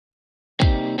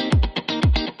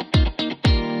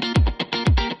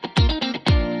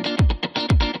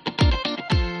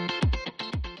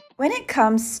When it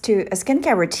comes to a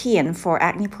skincare routine for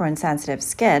acne-prone sensitive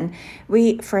skin,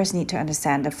 we first need to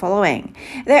understand the following.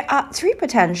 There are three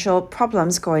potential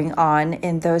problems going on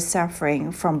in those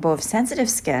suffering from both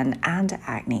sensitive skin and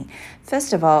acne.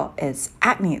 First of all, is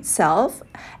acne itself,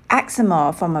 eczema,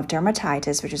 a form of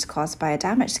dermatitis which is caused by a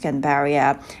damaged skin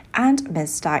barrier, and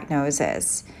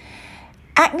misdiagnosis.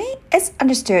 Acne is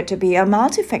understood to be a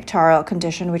multifactorial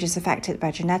condition which is affected by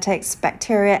genetics,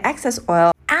 bacteria, excess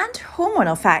oil, and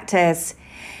hormonal factors.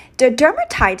 The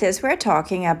dermatitis we're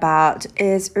talking about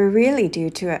is really due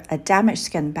to a damaged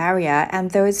skin barrier,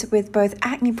 and those with both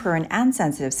acne-prone and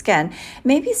sensitive skin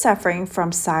may be suffering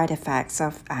from side effects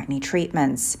of acne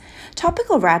treatments.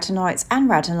 Topical retinoids and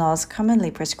retinols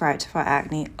commonly prescribed for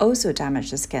acne also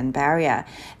damage the skin barrier.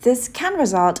 This can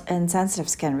result in sensitive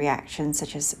skin reactions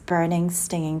such as burning,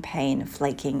 stinging, pain,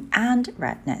 flaking, and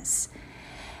redness.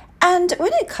 And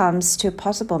when it comes to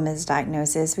possible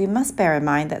misdiagnosis, we must bear in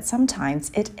mind that sometimes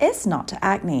it is not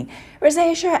acne.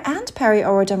 Rosacea and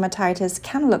perioral dermatitis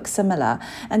can look similar,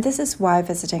 and this is why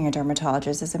visiting a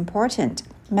dermatologist is important.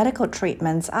 Medical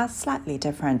treatments are slightly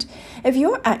different. If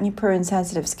your acne-prone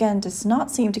sensitive skin does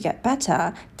not seem to get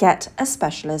better, get a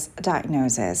specialist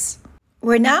diagnosis.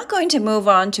 We're now going to move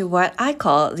on to what I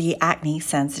call the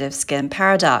acne-sensitive skin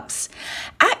paradox.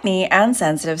 Acne and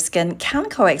sensitive skin can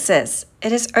coexist.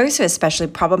 It is also especially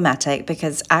problematic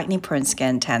because acne-prone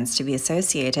skin tends to be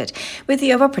associated with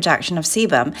the overproduction of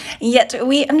sebum, yet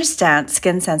we understand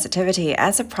skin sensitivity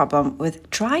as a problem with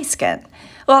dry skin.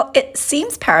 Well, it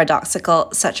seems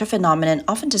paradoxical. Such a phenomenon,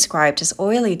 often described as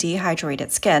oily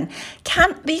dehydrated skin,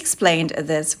 can't be explained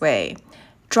this way.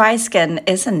 Dry skin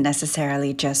isn't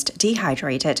necessarily just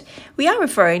dehydrated. We are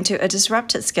referring to a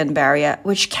disrupted skin barrier,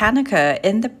 which can occur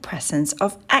in the presence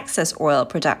of excess oil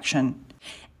production.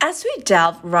 As we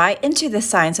delve right into the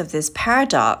science of this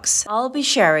paradox, I'll be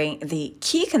sharing the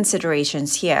key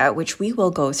considerations here, which we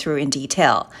will go through in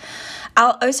detail.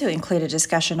 I'll also include a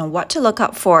discussion on what to look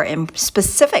up for in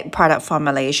specific product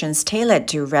formulations tailored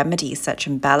to remedy such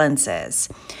imbalances.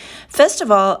 First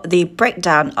of all, the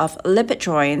breakdown of lipid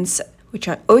joints, which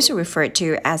are also referred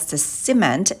to as the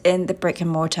cement in the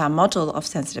brick-and-mortar model of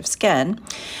sensitive skin.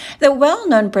 The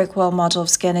well-known brick wall model of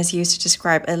skin is used to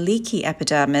describe a leaky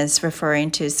epidermis, referring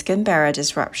to skin barrier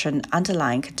disruption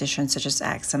underlying conditions such as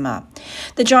eczema.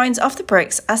 The joints of the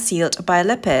bricks are sealed by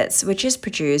lipids, which is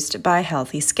produced by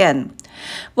healthy skin.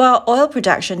 While oil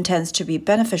production tends to be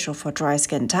beneficial for dry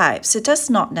skin types, it does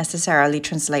not necessarily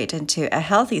translate into a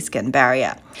healthy skin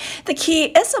barrier. The key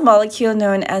is a molecule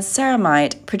known as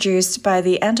ceramide, produced by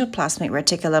the endoplasmic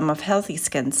reticulum of healthy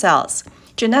skin cells.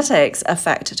 Genetics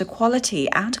affect the quality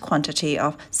and quantity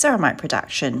of ceramide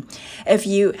production. If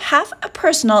you have a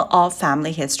personal or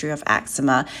family history of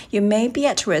eczema, you may be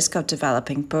at risk of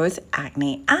developing both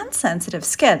acne and sensitive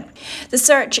skin. The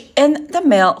surge in the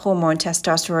male hormone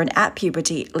testosterone at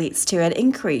puberty leads to an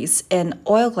increase in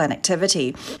oil gland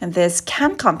activity, and this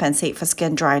can compensate for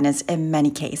skin dryness in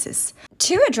many cases.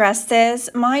 To address this,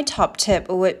 my top tip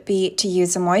would be to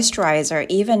use a moisturizer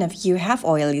even if you have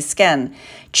oily skin.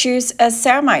 Choose a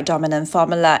ceramide-dominant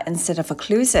formula instead of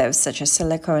occlusives such as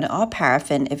silicone or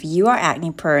paraffin if you are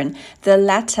acne-prone. The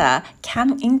latter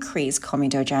can increase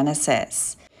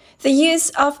comedogenesis. The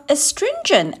use of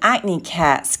astringent acne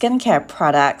care skincare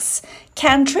products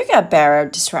can trigger barrier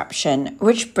disruption,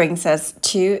 which brings us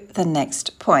to the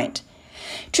next point.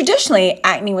 Traditionally,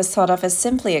 acne was thought of as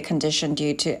simply a condition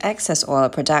due to excess oil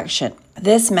production.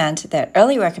 This meant that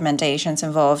early recommendations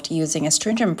involved using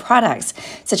astringent products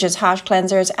such as harsh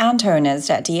cleansers and toners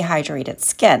that dehydrated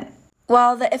skin.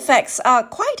 While the effects are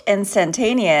quite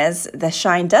instantaneous, the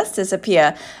shine does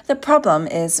disappear, the problem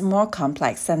is more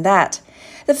complex than that.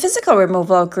 The physical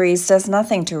removal of grease does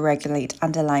nothing to regulate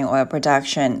underlying oil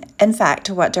production. In fact,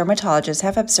 what dermatologists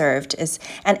have observed is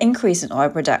an increase in oil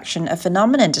production, a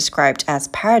phenomenon described as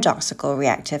paradoxical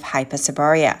reactive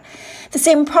hyperseborrhea. The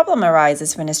same problem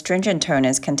arises when astringent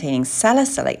toners containing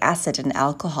salicylic acid and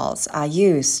alcohols are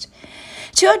used.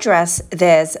 To address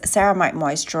this, ceramide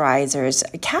moisturizers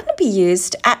can be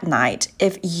used at night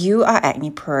if you are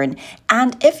acne-prone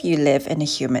and if you live in a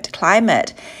humid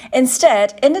climate.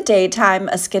 Instead, in the daytime,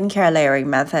 a skincare layering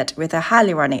method with a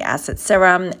hyaluronic acid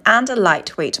serum and a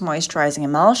lightweight moisturizing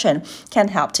emulsion can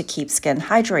help to keep skin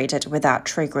hydrated without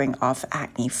triggering off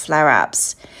acne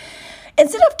flare-ups.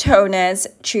 Instead of toners,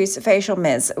 choose facial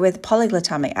mists with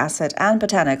polyglutamic acid and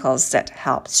botanicals that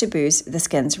help to boost the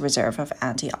skin's reserve of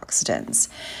antioxidants.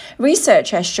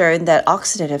 Research has shown that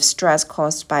oxidative stress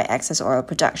caused by excess oil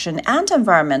production and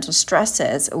environmental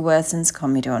stresses worsens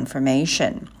comedone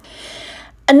formation.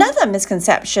 Another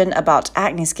misconception about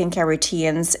acne skincare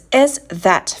routines is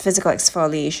that physical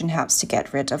exfoliation helps to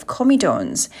get rid of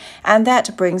comedones, and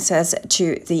that brings us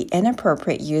to the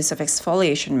inappropriate use of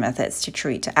exfoliation methods to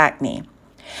treat acne.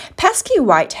 Pesky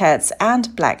whiteheads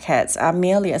and blackheads are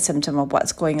merely a symptom of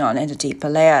what's going on in the deeper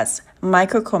layers.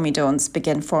 Microcomedones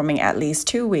begin forming at least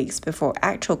 2 weeks before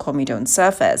actual comedones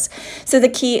surface, so the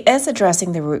key is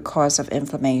addressing the root cause of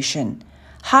inflammation.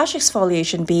 Harsh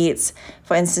exfoliation beads,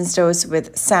 for instance those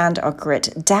with sand or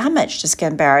grit, damage the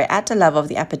skin barrier at the level of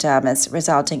the epidermis,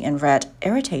 resulting in red,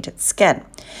 irritated skin.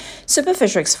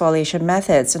 Superficial exfoliation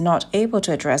methods are not able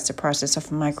to address the process of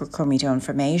microcomedone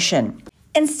formation.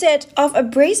 Instead of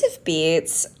abrasive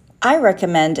beads, I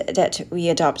recommend that we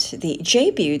adopt the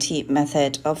J-Beauty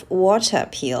method of water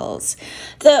peels.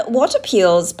 The water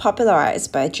peels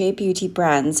popularized by J-Beauty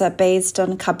brands are based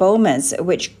on carbomas,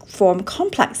 which form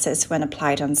complexes when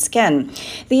applied on skin.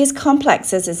 These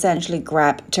complexes essentially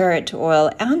grab dirt, oil,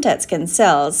 and dead skin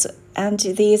cells, and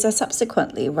these are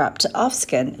subsequently rubbed off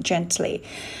skin gently.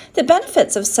 The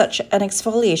benefits of such an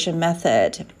exfoliation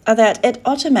method are that it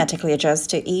automatically adjusts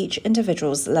to each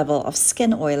individual's level of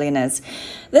skin oiliness.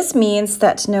 This means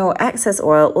that no excess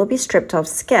oil will be stripped off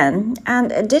skin,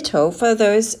 and ditto for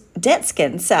those dead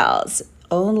skin cells.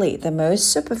 Only the most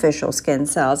superficial skin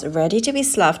cells ready to be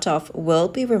sloughed off will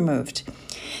be removed.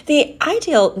 The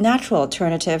ideal natural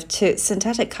alternative to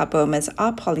synthetic carbomas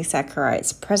are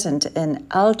polysaccharides present in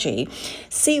algae,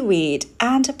 seaweed,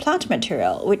 and plant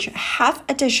material, which have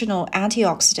additional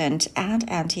antioxidant and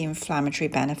anti-inflammatory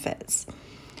benefits.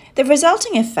 The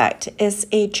resulting effect is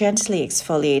a gently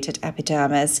exfoliated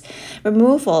epidermis,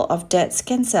 removal of dead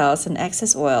skin cells and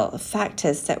excess oil,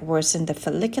 factors that worsen the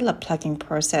follicular plugging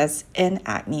process in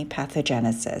acne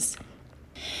pathogenesis.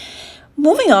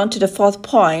 Moving on to the fourth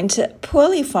point,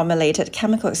 poorly formulated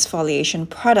chemical exfoliation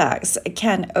products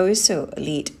can also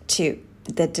lead to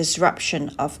the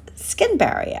disruption of skin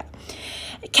barrier.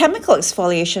 Chemical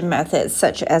exfoliation methods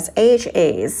such as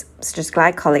AHAs, such as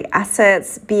glycolic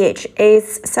acids,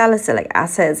 BHAs, salicylic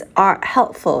acids, are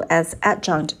helpful as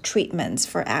adjunct treatments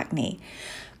for acne.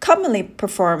 Commonly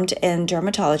performed in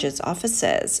dermatologists'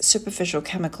 offices, superficial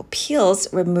chemical peels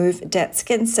remove dead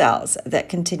skin cells that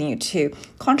continue to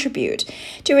contribute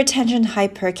to retention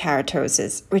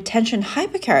hyperkeratosis. Retention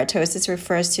hyperkeratosis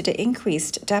refers to the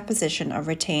increased deposition of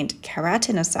retained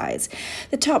keratinocytes,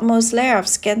 the topmost layer of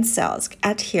skin cells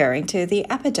adhering to the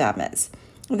epidermis.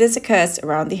 This occurs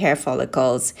around the hair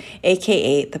follicles,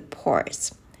 aka the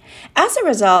pores. As a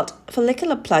result,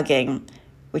 follicular plugging,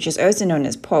 which is also known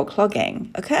as pore clogging,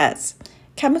 occurs.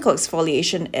 Chemical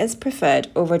exfoliation is preferred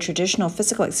over traditional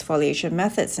physical exfoliation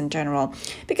methods in general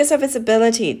because of its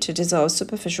ability to dissolve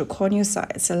superficial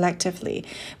corneocytes selectively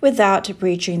without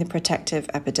breaching the protective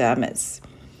epidermis.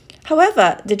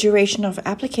 However, the duration of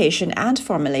application and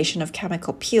formulation of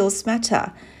chemical peels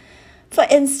matter. For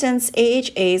instance,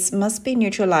 AHAs must be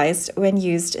neutralized when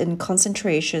used in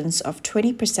concentrations of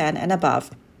 20% and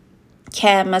above.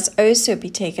 Care must also be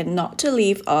taken not to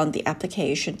leave on the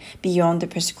application beyond the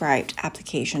prescribed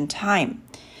application time.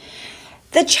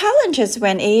 The challenge is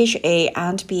when AHA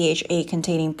and BHA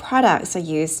containing products are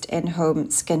used in home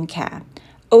skincare.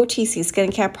 OTC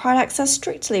skincare products are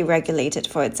strictly regulated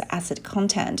for its acid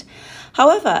content.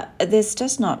 However, this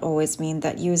does not always mean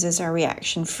that users are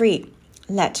reaction-free.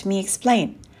 Let me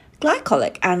explain.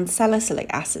 Glycolic and salicylic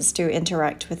acids do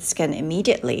interact with skin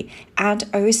immediately and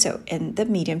also in the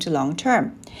medium to long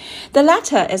term. The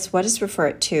latter is what is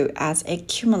referred to as a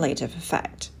cumulative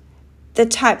effect. The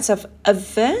types of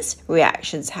adverse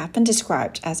reactions have been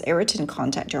described as irritant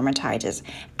contact dermatitis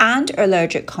and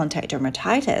allergic contact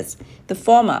dermatitis. The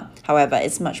former, however,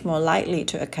 is much more likely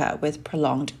to occur with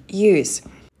prolonged use.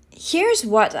 Here's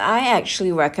what I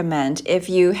actually recommend if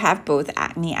you have both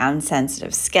acne and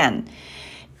sensitive skin.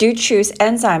 Do choose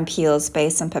enzyme peels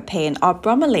based on papain or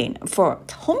bromelain for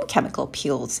home chemical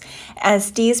peels,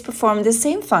 as these perform the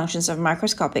same functions of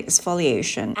microscopic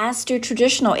exfoliation as do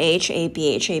traditional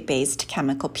AHA-BHA-based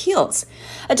chemical peels.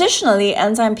 Additionally,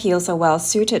 enzyme peels are well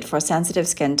suited for sensitive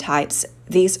skin types.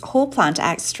 These whole plant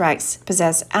extracts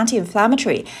possess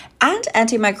anti-inflammatory and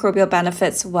antimicrobial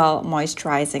benefits while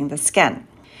moisturizing the skin.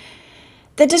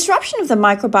 The disruption of the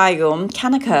microbiome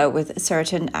can occur with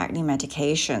certain acne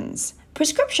medications.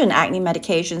 Prescription acne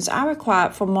medications are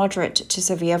required for moderate to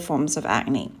severe forms of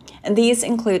acne, and these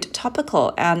include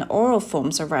topical and oral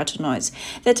forms of retinoids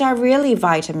that are really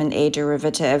vitamin A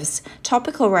derivatives.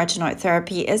 Topical retinoid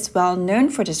therapy is well known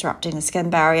for disrupting the skin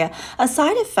barrier, a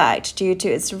side effect due to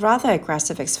its rather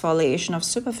aggressive exfoliation of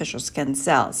superficial skin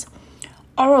cells.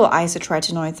 Oral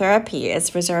isotretinoin therapy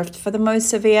is reserved for the most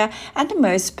severe and the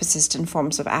most persistent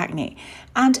forms of acne,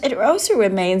 and it also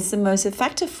remains the most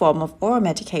effective form of oral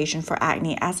medication for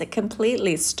acne as it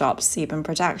completely stops sebum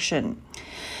production.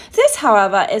 This,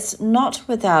 however, is not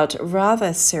without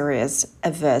rather serious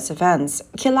adverse events.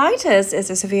 Cheilitis is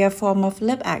a severe form of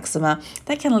lip eczema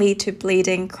that can lead to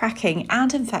bleeding, cracking,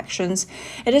 and infections.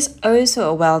 It is also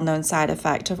a well-known side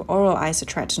effect of oral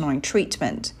isotretinoin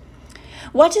treatment.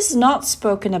 What is not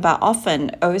spoken about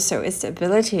often also is the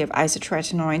ability of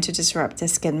isotretinoin to disrupt the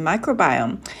skin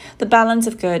microbiome, the balance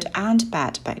of good and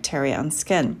bad bacteria on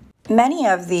skin. Many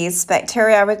of these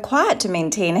bacteria are required to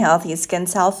maintain healthy skin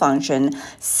cell function,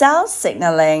 cell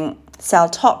signaling, cell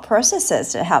top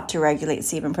processes that help to regulate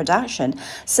sebum production,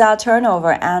 cell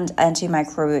turnover, and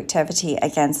antimicrobial activity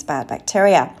against bad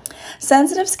bacteria.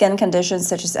 Sensitive skin conditions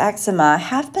such as eczema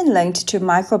have been linked to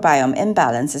microbiome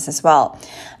imbalances as well.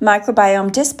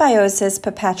 Microbiome dysbiosis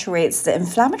perpetuates the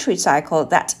inflammatory cycle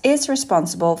that is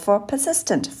responsible for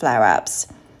persistent flare-ups.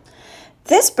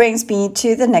 This brings me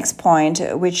to the next point,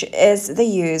 which is the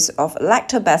use of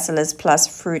lactobacillus plus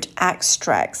fruit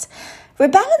extracts.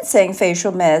 Rebalancing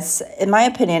facial mists, in my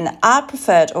opinion, are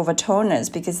preferred over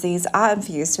toners because these are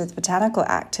infused with botanical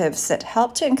actives that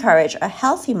help to encourage a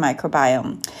healthy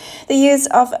microbiome. The use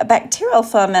of bacterial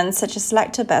ferments such as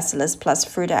lactobacillus plus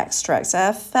fruit extracts are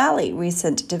a fairly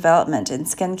recent development in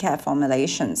skincare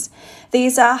formulations.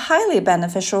 These are highly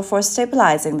beneficial for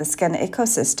stabilizing the skin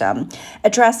ecosystem,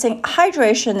 addressing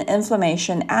hydration,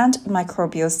 inflammation, and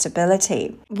microbial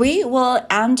stability. We will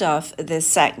end off this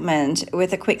segment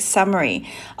with a quick summary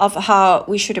of how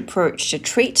we should approach the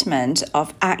treatment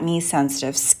of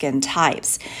acne-sensitive skin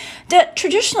types. The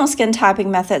traditional skin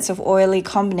typing methods of oily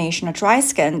combination or dry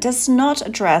skin does not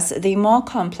address the more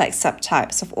complex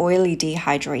subtypes of oily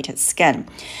dehydrated skin.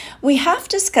 We have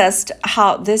discussed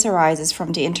how this arises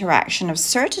from the interaction of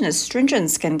certain astringent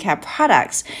skincare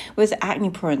products with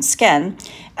acne-prone skin,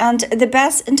 and the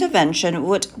best intervention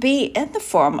would be in the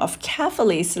form of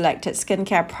carefully selected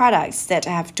skincare products that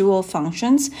have dual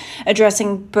functions,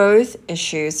 addressing both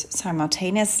issues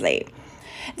simultaneously.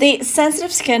 The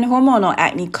sensitive skin hormonal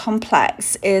acne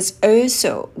complex is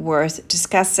also worth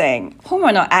discussing.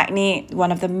 Hormonal acne,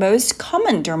 one of the most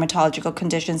common dermatological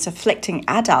conditions afflicting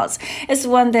adults, is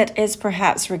one that is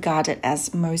perhaps regarded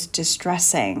as most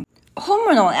distressing.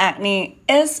 Hormonal acne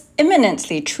is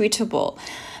imminently treatable.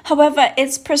 However,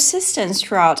 its persistence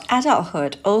throughout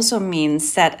adulthood also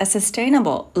means that a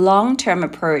sustainable, long-term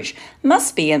approach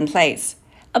must be in place.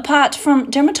 Apart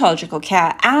from dermatological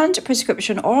care and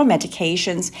prescription oral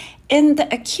medications in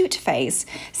the acute phase,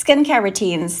 skincare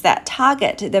routines that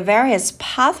target the various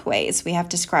pathways we have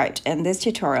described in this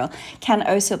tutorial can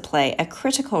also play a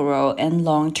critical role in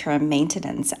long-term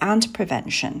maintenance and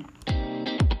prevention.